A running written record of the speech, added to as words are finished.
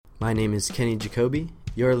My name is Kenny Jacoby.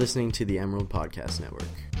 You're listening to the Emerald Podcast Network.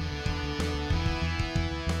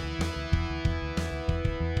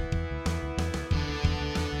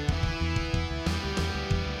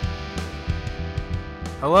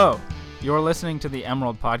 Hello, you're listening to the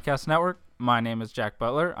Emerald Podcast Network. My name is Jack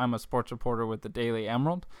Butler. I'm a sports reporter with the Daily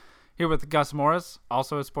Emerald. Here with Gus Morris,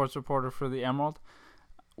 also a sports reporter for the Emerald.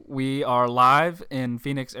 We are live in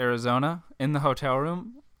Phoenix, Arizona, in the hotel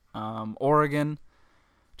room. Oregon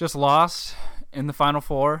just lost in the Final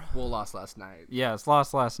Four. Well, lost last night. Yes,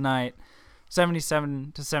 lost last night,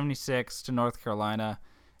 77-76 to North Carolina.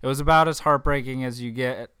 It was about as heartbreaking as you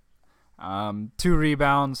get. 2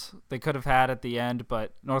 rebounds they could have had at the end,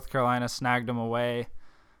 but North Carolina snagged them away,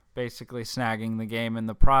 basically snagging the game in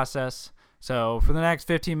the process. So for the next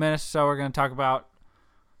 15 minutes or so, we're going to talk about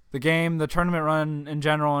the game, the tournament run in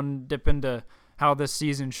general, and dip into how this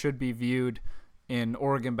season should be viewed in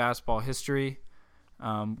Oregon basketball history.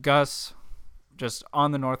 Gus, just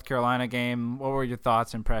on the North Carolina game, what were your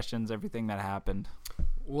thoughts, impressions, everything that happened?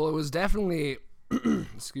 Well, it was definitely, it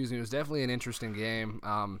was definitely an interesting game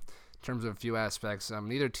in terms of a few aspects.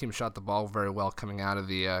 Neither team shot the ball very well coming out of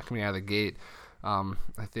the gate.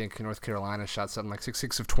 I think North Carolina shot something like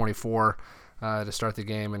 6 of 24 to start the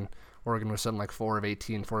game, and Oregon was something like 4 of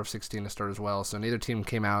 18, 4 of 16 to start as well. So neither team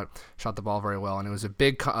came out, shot the ball very well, and it was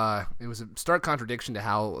a stark contradiction to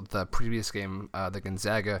how the previous game, the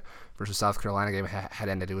Gonzaga versus South Carolina game, had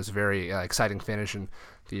ended. It was a very exciting finish, and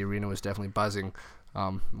the arena was definitely buzzing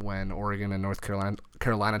when Oregon and North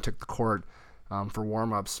Carolina took the court for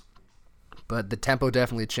warm-ups. But the tempo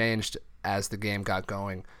definitely changed as the game got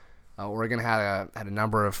going. Oregon had a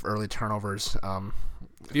number of early turnovers.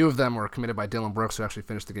 A few of them were committed by Dylan Brooks, who actually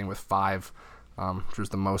finished the game with 5, which was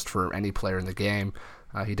the most for any player in the game.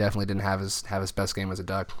 He definitely didn't have his best game as a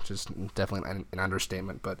Duck, which is definitely an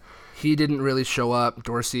understatement. But he didn't really show up.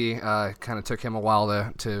 Dorsey kind of took him a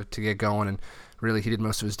while to get going, and really he did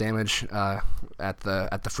most of his damage at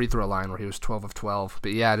the free throw line, where he was 12 of 12.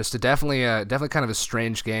 But yeah, just definitely kind of a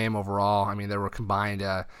strange game overall. I mean, there were combined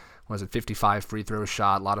 55 free throws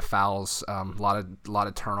shot, a lot of fouls, a lot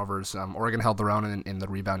of turnovers. Oregon held their own in the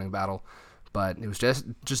rebounding battle, but it was just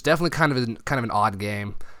definitely kind of an odd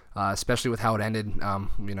game, especially with how it ended.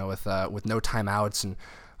 With no timeouts and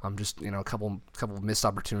a couple of missed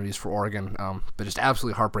opportunities for Oregon, but just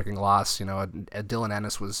absolutely heartbreaking loss. Dylan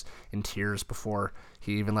Ennis was in tears before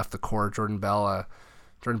he even left the court. Jordan Bell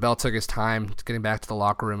took his time getting back to the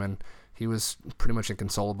locker room, and he was pretty much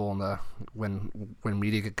inconsolable when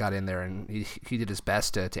media got in there, and he did his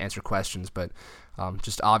best to answer questions, but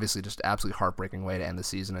just absolutely heartbreaking way to end the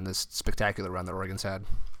season and this spectacular run that Oregon's had.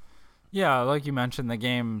 Yeah, like you mentioned, the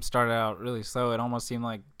game started out really slow. It almost seemed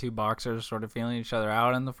like 2 boxers sort of feeling each other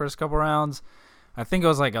out in the first couple rounds. I think it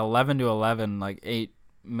was like 11-11, like 8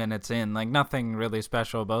 minutes in, like nothing really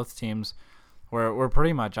special. Both teams were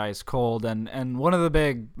pretty much ice cold, and one of the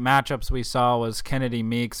big matchups we saw was Kennedy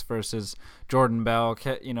Meeks versus Jordan Bell.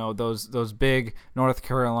 Those big North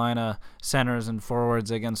Carolina centers and forwards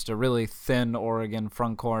against a really thin Oregon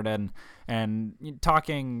front court, and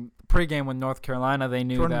talking pregame with North Carolina, they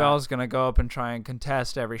knew Jordan Bell's going to go up and try and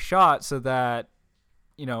contest every shot, so that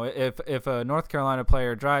if a North Carolina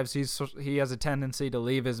player drives, he has a tendency to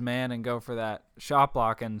leave his man and go for that shot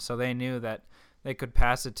block, and so they knew that they could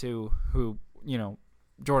pass it to who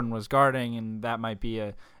Jordan was guarding, and that might be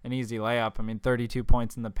an easy layup. I mean, 32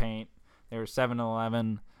 points in the paint. They were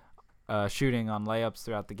 7-11 shooting on layups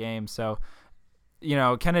throughout the game. So,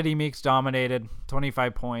 Kennedy Meeks dominated,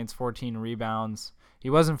 25 points, 14 rebounds.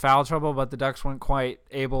 He was in foul trouble, but the Ducks weren't quite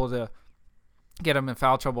able to get him in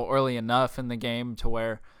foul trouble early enough in the game to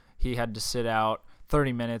where he had to sit out.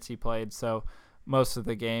 30 minutes he played, so most of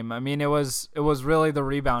the game. I mean, it was really the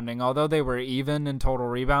rebounding. Although they were even in total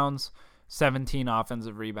rebounds, 17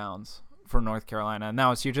 offensive rebounds for North Carolina, and that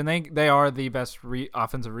was huge. And they are the best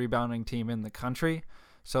offensive rebounding team in the country,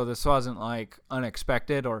 so this wasn't like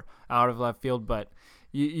unexpected or out of left field. But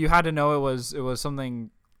you had to know it was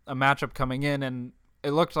a matchup coming in, and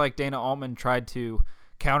it looked like Dana Altman tried to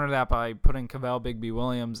counter that by putting Kavell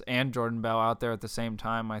Bigby-Williams and Jordan Bell out there at the same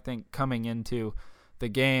time. I think coming into the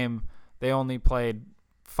game, they only played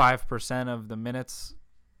 5% of the minutes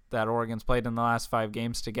that Oregon's played in the last 5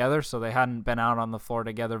 games together, so they hadn't been out on the floor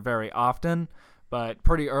together very often. But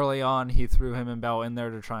pretty early on, he threw him and Bell in there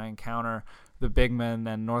to try and counter the big men,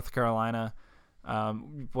 and North Carolina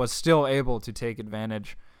was still able to take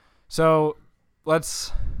advantage. So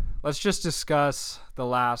let's just discuss the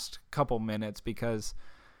last couple minutes, because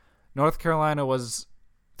North Carolina was,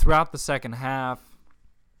 throughout the second half,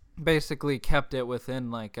 basically kept it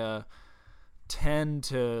within like a 10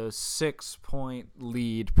 to 6 point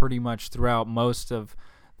lead pretty much throughout most of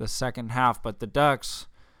the second half, but the Ducks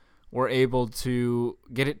were able to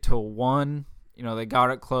get it to 1. They got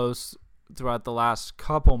it close throughout the last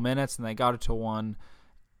couple minutes, and they got it to 1.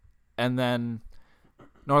 And then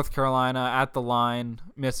North Carolina at the line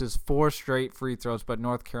misses 4 straight free throws, but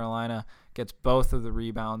North Carolina gets both of the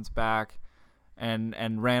rebounds back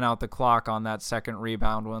and ran out the clock on that second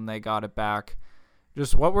rebound when they got it back.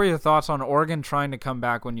 Just what were your thoughts on Oregon trying to come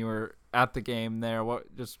back when you were at the game there? What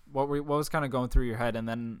was kind of going through your head, and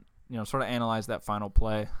then sort of analyze that final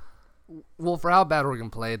play? Well, for how bad Oregon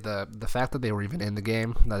played, the fact that they were even in the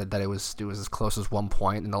game, that it was as close as 1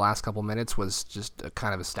 point in the last couple minutes was just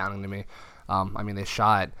kind of astounding to me. They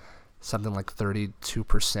shot something like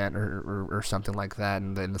 32% or something like that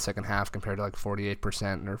in the second half compared to like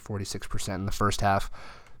 48% or 46% in the first half.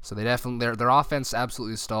 So they definitely their offense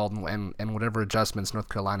absolutely stalled, and whatever adjustments North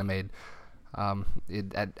Carolina made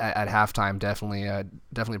at halftime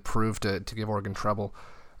definitely proved to give Oregon trouble.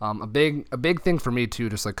 A big thing for me too,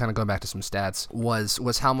 just like kind of going back to some stats,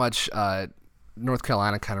 was how much North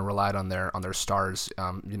Carolina kind of relied on their stars.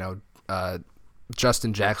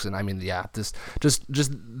 Justin Jackson.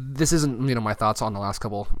 This isn't my thoughts on the last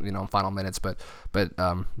couple final minutes, but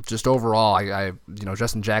just overall, I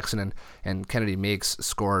Justin Jackson and Kennedy Meeks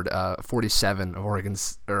scored 47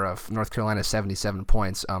 of North Carolina's 77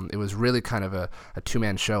 points. It was really kind of a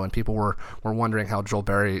two-man show, and people were wondering how Joel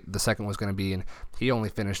Berry II was going to be, and he only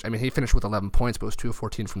finished. He finished with 11 points, but was 2 of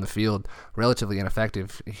 14 from the field, relatively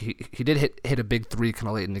ineffective. He did hit a big three kind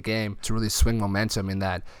of late in the game to really swing momentum in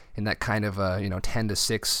that kind of 10 to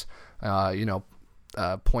 6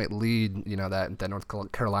 point lead that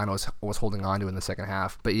North Carolina was holding on to in the second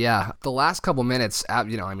half. But yeah, the last couple minutes,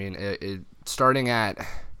 starting at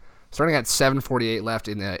 7:48 left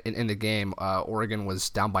in the game, Oregon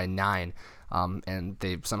was down by 9. And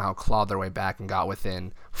they somehow clawed their way back and got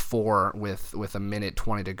within 4 with a minute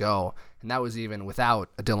 20 to go, and that was even without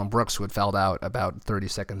Dylan Brooks, who had fouled out about 30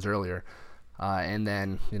 seconds earlier. And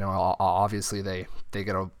then obviously they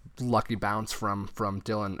get a lucky bounce from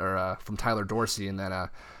Dylan or from Tyler Dorsey, and then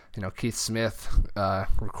Keith Smith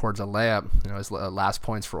records a layup. His last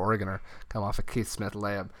points for Oregon are come off a Keith Smith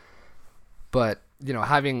layup. But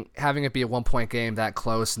having it be a 1 point game that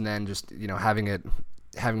close, and then just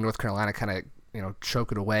having North Carolina kind of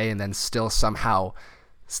choke it away, and then still somehow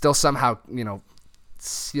seal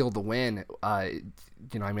the win.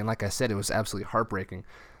 Like I said, it was absolutely heartbreaking.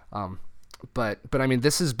 But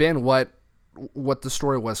this has been what the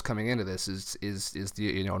story was coming into this is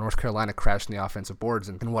the North Carolina crashing the offensive boards,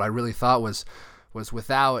 and what I really thought was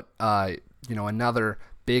without another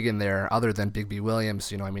big in there other than Big B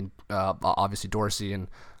Williams. Obviously Dorsey and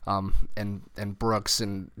Brooks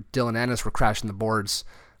and Dylan Ennis were crashing the boards,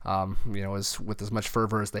 with as much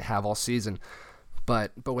fervor as they have all season.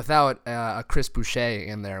 But without a Chris Boucher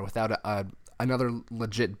in there, without another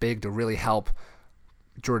legit big to really help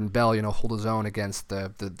Jordan Bell, hold his own against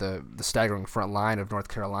the staggering front line of North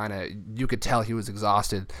Carolina, you could tell he was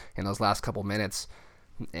exhausted in those last couple minutes,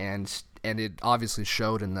 and it obviously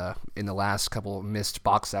showed in the last couple missed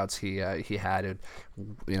box outs he had.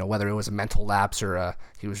 Whether it was a mental lapse or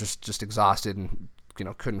he was just exhausted and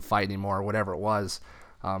couldn't fight anymore, or whatever it was.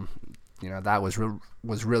 That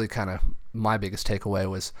was really kind of my biggest takeaway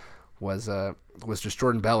was just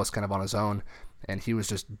Jordan Bell was kind of on his own, and he was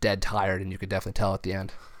just dead tired, and you could definitely tell at the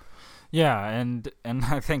end. Yeah, and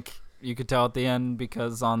I think you could tell at the end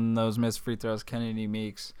because on those missed free throws, Kennedy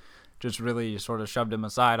Meeks just really sort of shoved him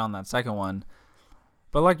aside on that second one.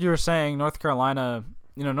 But like you were saying, North Carolina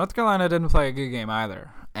didn't play a good game either.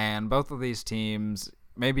 And both of these teams,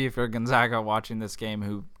 maybe if you're Gonzaga watching this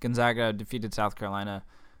game, Gonzaga defeated South Carolina,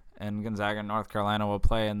 and Gonzaga and North Carolina will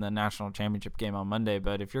play in the national championship game on Monday.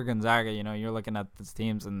 But if you're Gonzaga, you're looking at these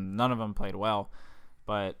teams and none of them played well.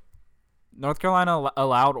 But North Carolina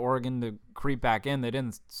allowed Oregon to creep back in. They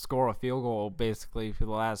didn't score a field goal basically for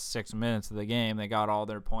the last 6 minutes of the game. They got all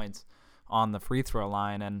their points on the free throw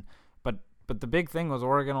line, but the big thing was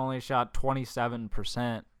Oregon only shot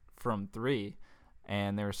 27% from 3,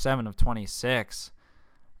 and they were 7 of 26,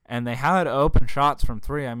 and they had open shots from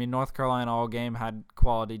 3. North Carolina all game had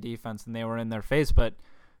quality defense, and they were in their face, but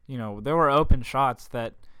there were open shots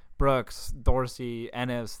that Brooks, Dorsey,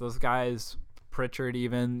 Ennis, those guys, Pritchard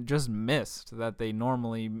even, just missed that they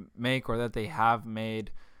normally make or that they have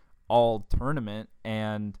made all tournament,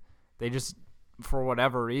 and they just, for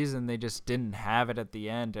whatever reason, they just didn't have it at the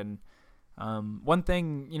end. And one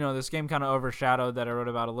thing, this game kind of overshadowed that I wrote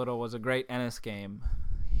about a little was a great Ennis game.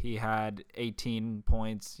 He had 18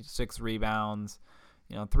 points, 6 rebounds,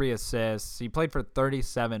 3 assists. He played for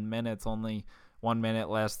 37 minutes, only 1 minute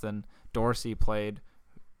less than Dorsey played.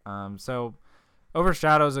 So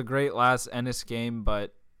overshadows a great last Ennis game,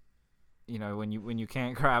 but when you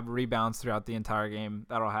can't grab rebounds throughout the entire game,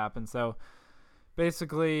 that'll happen. So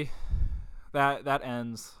basically, that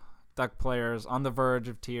ends. Duck players on the verge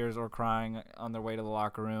of tears or crying on their way to the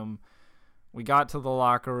locker room. We got to the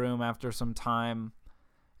locker room after some time,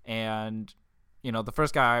 and the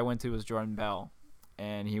first guy I went to was Jordan Bell,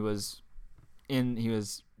 and he was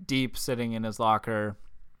deep, sitting in his locker.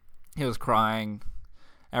 He was crying.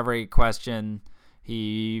 Every question,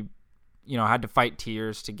 he had to fight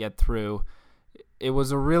tears to get through. It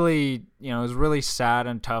was a really sad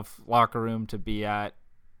and tough locker room to be at.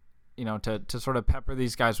 To sort of pepper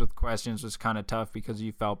these guys with questions was kind of tough because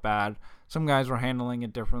you felt bad. Some guys were handling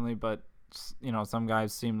it differently, but some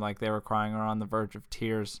guys seemed like they were crying or on the verge of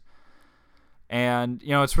tears. And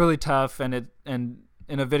it's really tough. And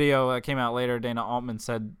in a video that came out later, Dana Altman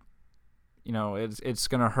said, it's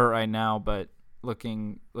gonna hurt right now, but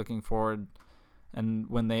looking forward, and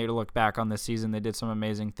when they look back on this season, they did some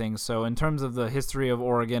amazing things. So in terms of the history of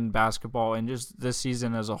Oregon basketball and just this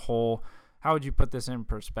season as a whole, how would you put this in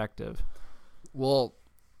perspective? Well,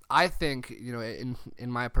 I think in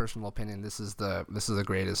my personal opinion, this is the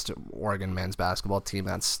greatest Oregon men's basketball team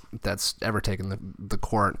that's ever taken the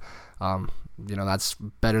court. That's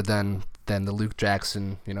better than the Luke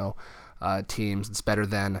Jackson teams. It's better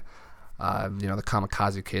than the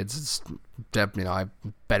Kamikaze Kids. It's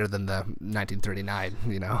better than the 1939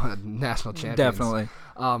 national champions. Definitely.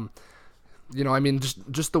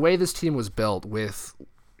 Just the way this team was built with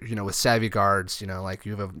savvy guards, like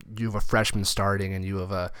you have a freshman starting, and you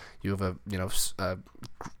have a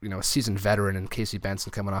seasoned veteran in Casey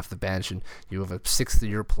Benson coming off the bench, and you have a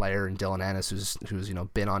 6th-year player in Dylan Ennis who's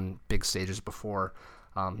been on big stages before.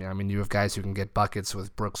 You have guys who can get buckets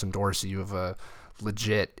with Brooks and Dorsey. You have a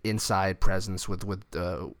legit inside presence with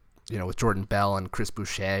Jordan Bell and Chris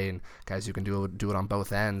Boucher, and guys who can do it on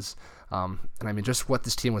both ends. Just what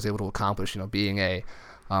this team was able to accomplish, being a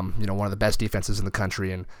one of the best defenses in the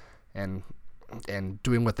country, and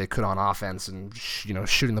doing what they could on offense, and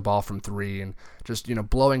shooting the ball from 3, and just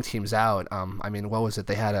blowing teams out. What was it?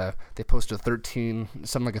 They posted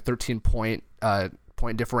something like a 13 point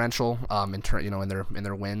differential in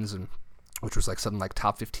their wins, and which was like something like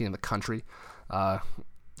top 15 in the country.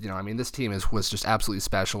 This team was just absolutely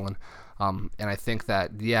special, and I think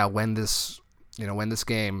that when this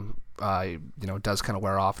game does kind of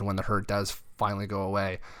wear off, and when the hurt does finally go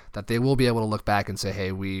away, that they will be able to look back and say,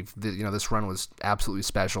 hey, this run was absolutely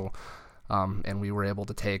special, and we were able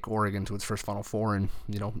to take Oregon to its first Final Four in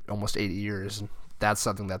almost 80 years, and that's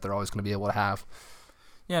something that they're always going to be able to have.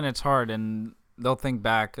 Yeah, and it's hard, and they'll think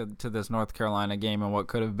back to this North Carolina game and what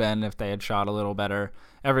could have been if they had shot a little better.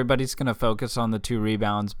 Everybody's going to focus on the 2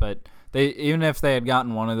 rebounds, but even if they had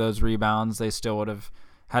gotten one of those rebounds, they still would have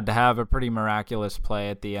had to have a pretty miraculous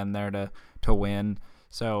play at the end there to win.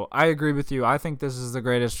 So I agree with you. I think this is the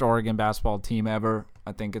greatest Oregon basketball team ever.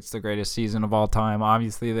 I think it's the greatest season of all time.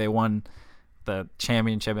 Obviously, they won the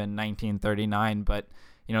championship in 1939, but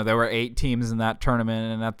there were 8 teams in that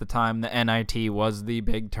tournament, and at the time the NIT was the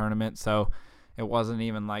big tournament, so it wasn't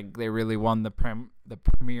even like they really won the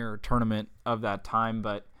premier tournament of that time.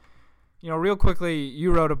 But real quickly,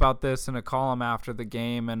 you wrote about this in a column after the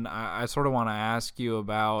game, and I sort of want to ask you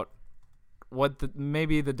about what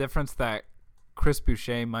maybe the difference that Chris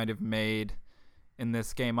Boucher might have made in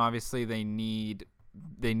this game. Obviously, they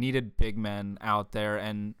needed big men out there,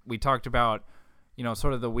 and we talked about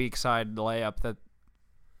sort of the weak side layup that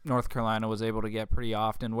North Carolina was able to get pretty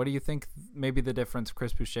often. What do you think maybe the difference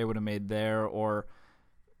Chris Boucher would have made there, or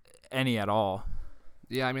any at all?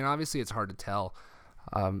 Yeah, obviously it's hard to tell.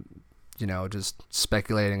 Just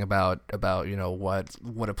speculating about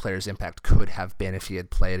what a player's impact could have been if he had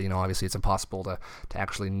played. Obviously it's impossible to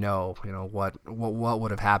actually know what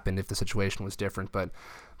would have happened if the situation was different. But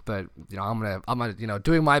I'm gonna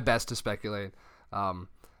doing my best to speculate.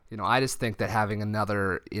 I just think that having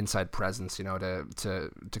another inside presence,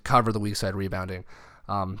 to cover the weak side rebounding,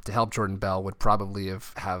 to help Jordan Bell would probably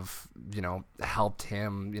have helped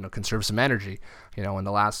him, conserve some energy, in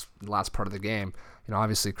the last part of the game.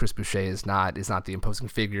 Obviously Chris Boucher is not the imposing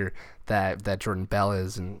figure that Jordan Bell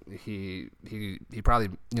is, and he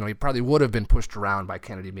probably would have been pushed around by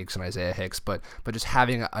Kennedy Meeks and Isaiah Hicks, but just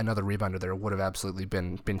having another rebounder there would have absolutely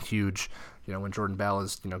been huge. When Jordan Bell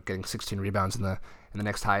is getting 16 rebounds and the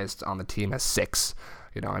next highest on the team has 6,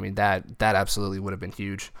 that absolutely would have been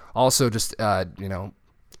huge. Also, just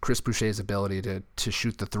Chris Boucher's ability to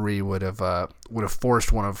shoot the 3 would have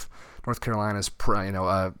forced one of North Carolina's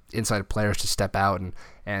inside players to step out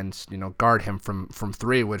and guard him from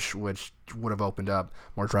three, which would have opened up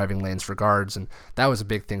more driving lanes for guards. And that was a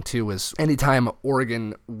big thing too, was anytime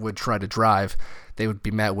Oregon would try to drive, they would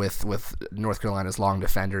be met with North Carolina's long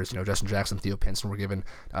defenders. Justin Jackson, Theo Pinson were given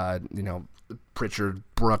Pritchard,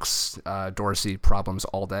 Brooks, Dorsey problems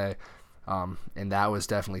all day. And that was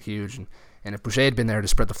definitely huge. And if Boucher had been there to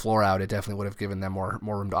spread the floor out, it definitely would have given them more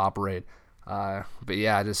room to operate. But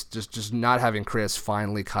yeah, just not having Chris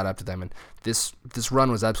finally caught up to them, and this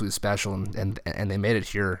run was absolutely special, and they made it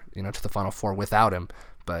here, to the Final Four without him.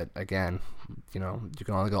 But again, you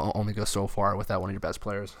can only go so far without one of your best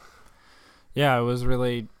players. Yeah, it was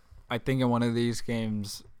really, I think in one of these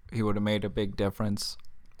games he would have made a big difference,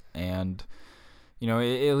 and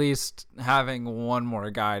at least having one more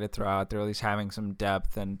guy to throw out there, at least having some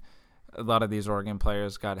depth, and a lot of these Oregon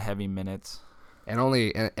players got heavy minutes. And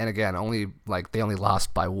again, they only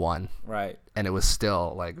lost by one. Right. And it was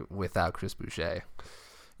still without Chris Boucher.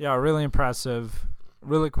 Yeah, really impressive.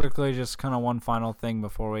 Really quickly, just kind of one final thing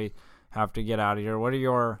before we have to get out of here. What are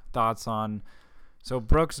your thoughts on, so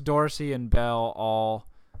Brooks, Dorsey, and Bell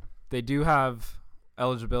they do have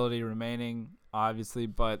eligibility remaining, obviously,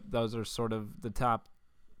 but those are sort of the top,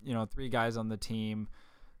 three guys on the team.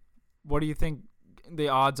 What do you think the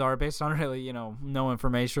odds are, based on really, no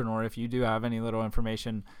information, or if you do have any little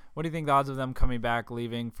information, what do you think the odds of them coming back,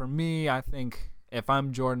 leaving? For me, I think if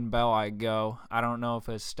I'm Jordan Bell, I go. I don't know if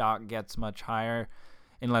his stock gets much higher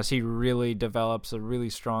unless he really develops a really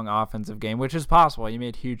strong offensive game, which is possible. He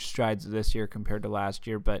made huge strides this year compared to last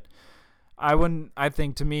year, but I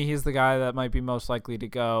think to me, he's the guy that might be most likely to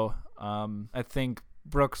go. I think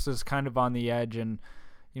Brooks is kind of on the edge, and,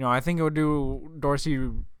 I think it would do Dorsey,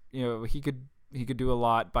 he could do a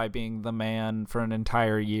lot by being the man for an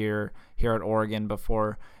entire year here at Oregon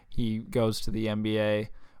before he goes to the NBA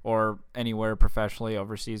or anywhere professionally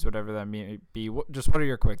overseas, whatever that may be. Just what are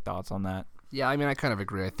your quick thoughts on that? Yeah, I mean, I kind of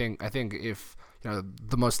agree. I think if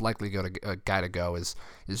the most likely guy to go is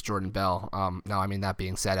Jordan Bell. Now, I mean, that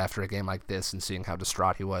being said, after a game like this and seeing how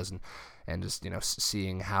distraught he was and just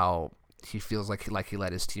seeing how he feels like he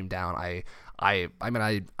let his team down, I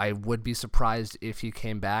would be surprised if he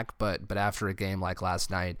came back, but after a game like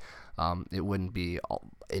last night, it wouldn't be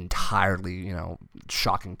entirely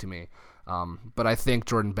shocking to me. But I think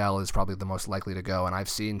Jordan Bell is probably the most likely to go, and I've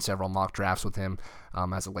seen several mock drafts with him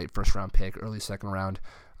as a late first round pick, early second round.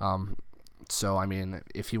 So I mean,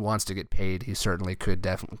 if he wants to get paid, he certainly could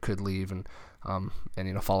leave and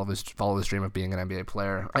follow his dream of being an NBA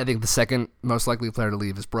player. I think the second most likely player to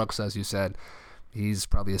leave is Brooks, as you said. He's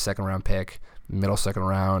probably a second round pick, middle second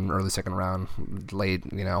round, early second round, late,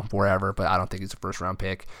 wherever. But I don't think he's a first round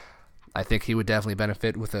pick. I think he would definitely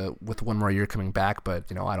benefit with one more year coming back.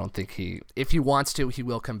 But I don't think if he wants to, he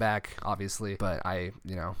will come back, obviously. But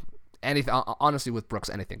anything, honestly, with Brooks,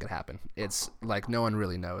 anything could happen. It's no one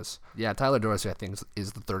really knows. Yeah, Tyler Dorsey, I think,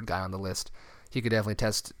 is the third guy on the list. He could definitely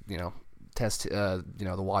test the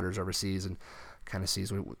waters overseas and kind of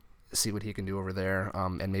see what he can do over there,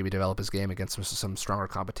 and maybe develop his game against some stronger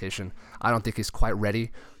competition. I don't think he's quite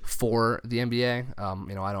ready for the NBA.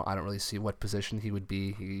 I don't really see what position he would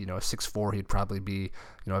be. 6'4", he'd probably be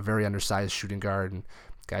a very undersized shooting guard, and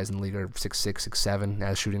guys in the league are 6'6", 6'7"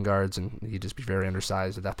 as shooting guards, and he'd just be very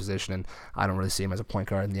undersized at that position. And I don't really see him as a point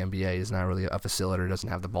guard in the NBA. He's not really a facilitator, doesn't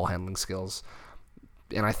have the ball handling skills.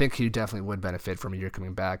 And I think he definitely would benefit from a year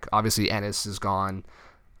coming back. Obviously, Ennis is gone.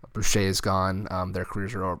 Boucher is gone. Their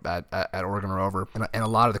careers at Oregon are over. And a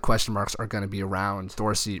lot of the question marks are going to be around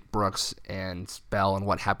Dorsey, Brooks, and Bell and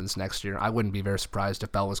what happens next year. I wouldn't be very surprised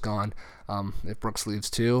if Bell was gone. If Brooks leaves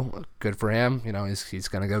too, good for him. He's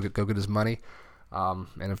going to go get his money. And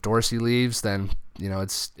if Dorsey leaves, then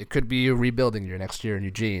it could be a rebuilding year next year in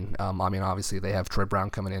Eugene. Obviously they have Troy Brown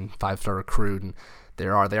coming in, 5-star recruit, and they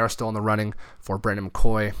are still in the running for Brendan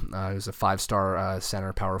McCoy, who's a 5-star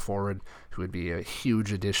center power forward, who would be a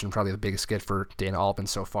huge addition, probably the biggest get for Dana Altman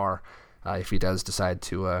so far, if he does decide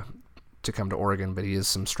to come to Oregon. But he has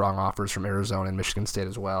some strong offers from Arizona and Michigan State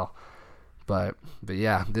as well. But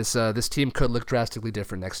yeah, this team could look drastically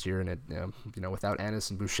different next year, and it without Ennis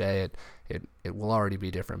and Boucher, it will already be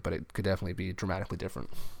different, but it could definitely be dramatically different.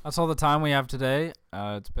 That's all the time we have today.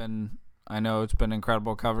 I know it's been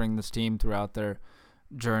incredible covering this team throughout their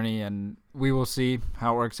journey, and we will see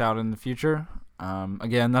how it works out in the future.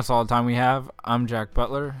 Again, that's all the time we have. I'm Jack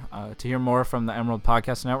Butler. To hear more from the Emerald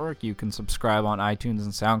Podcast Network, you can subscribe on iTunes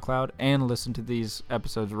and SoundCloud and listen to these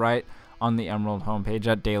episodes right on the Emerald homepage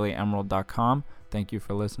at dailyemerald.com. Thank you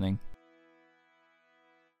for listening.